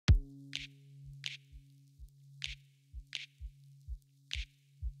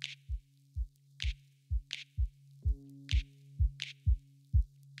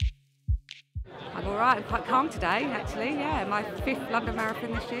right. I'm quite calm today, actually. Yeah, my 5th London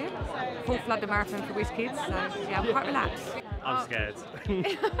Marathon this year, 4th London Marathon for Whizz-Kidz. So yeah, I'm quite relaxed. I'm scared.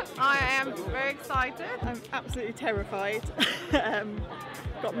 I am very excited. I'm absolutely terrified.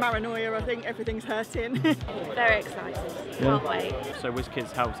 Got paranoia, I think everything's hurting. Very excited. Can't wait. So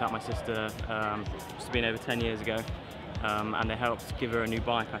Whizz-Kidz helped out my sister, just been over 10 years ago, and they helped give her a new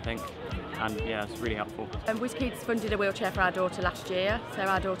bike, I think. And yeah, it's really helpful. Whizz-Kidz funded a wheelchair for our daughter last year, so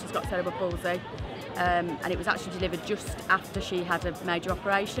our daughter's got cerebral palsy, and it was actually delivered just after she had a major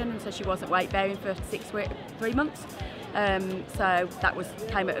operation, and so she wasn't weight bearing for 3 months. So that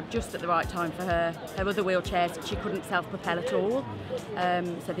came at just at the right time for her. Her other wheelchairs, she couldn't self-propel at all.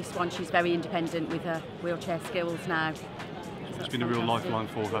 So this one, she's very independent with her wheelchair skills now. So it's been a real lifeline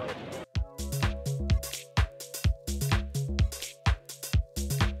for her.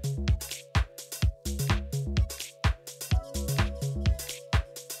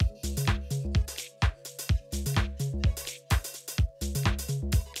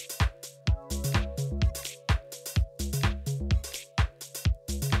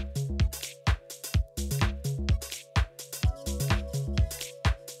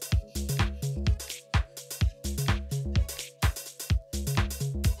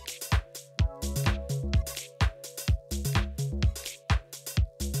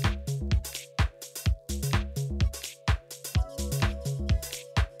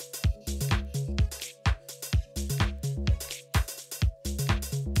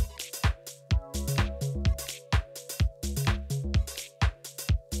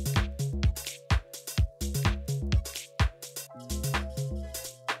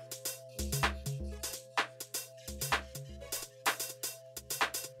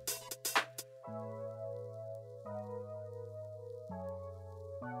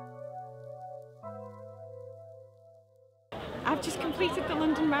 I've just completed the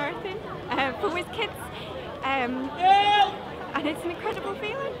London Marathon for Whizz-Kidz, and it's an incredible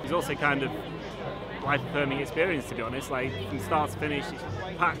feeling. It's also kind of life-affirming experience, to be honest. Like from start to finish, it's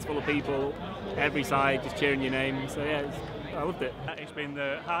packed full of people, every side just cheering your name. So yeah, I loved it. It's been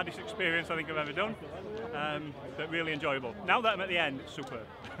the hardest experience I think I've ever done, but really enjoyable. Now that I'm at the end, it's superb.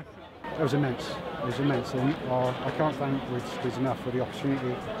 It was immense. It was immense, and I can't thank Whizz-Kidz enough for the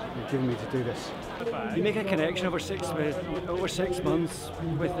opportunity they've given me to do this. You make a connection over 6 months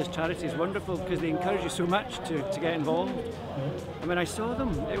with this charity. It's wonderful because they encourage you so much to get involved. And when I saw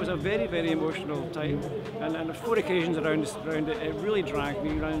them, it was a very, very emotional time. And there were 4 occasions around it. It really dragged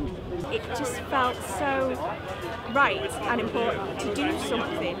me around. It just felt so right and important to do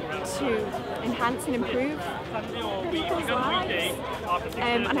something to enhance and improve people's lives.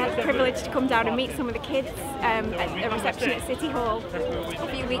 And I had the privilege to come down and meet some of the kids at a reception at City Hall a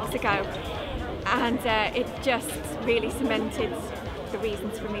few weeks ago. And it just really cemented the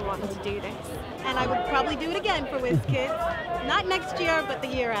reasons for me wanting to do this. And I would probably do it again for Whizz-Kidz. Not next year, but the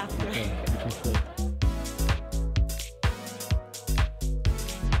year after.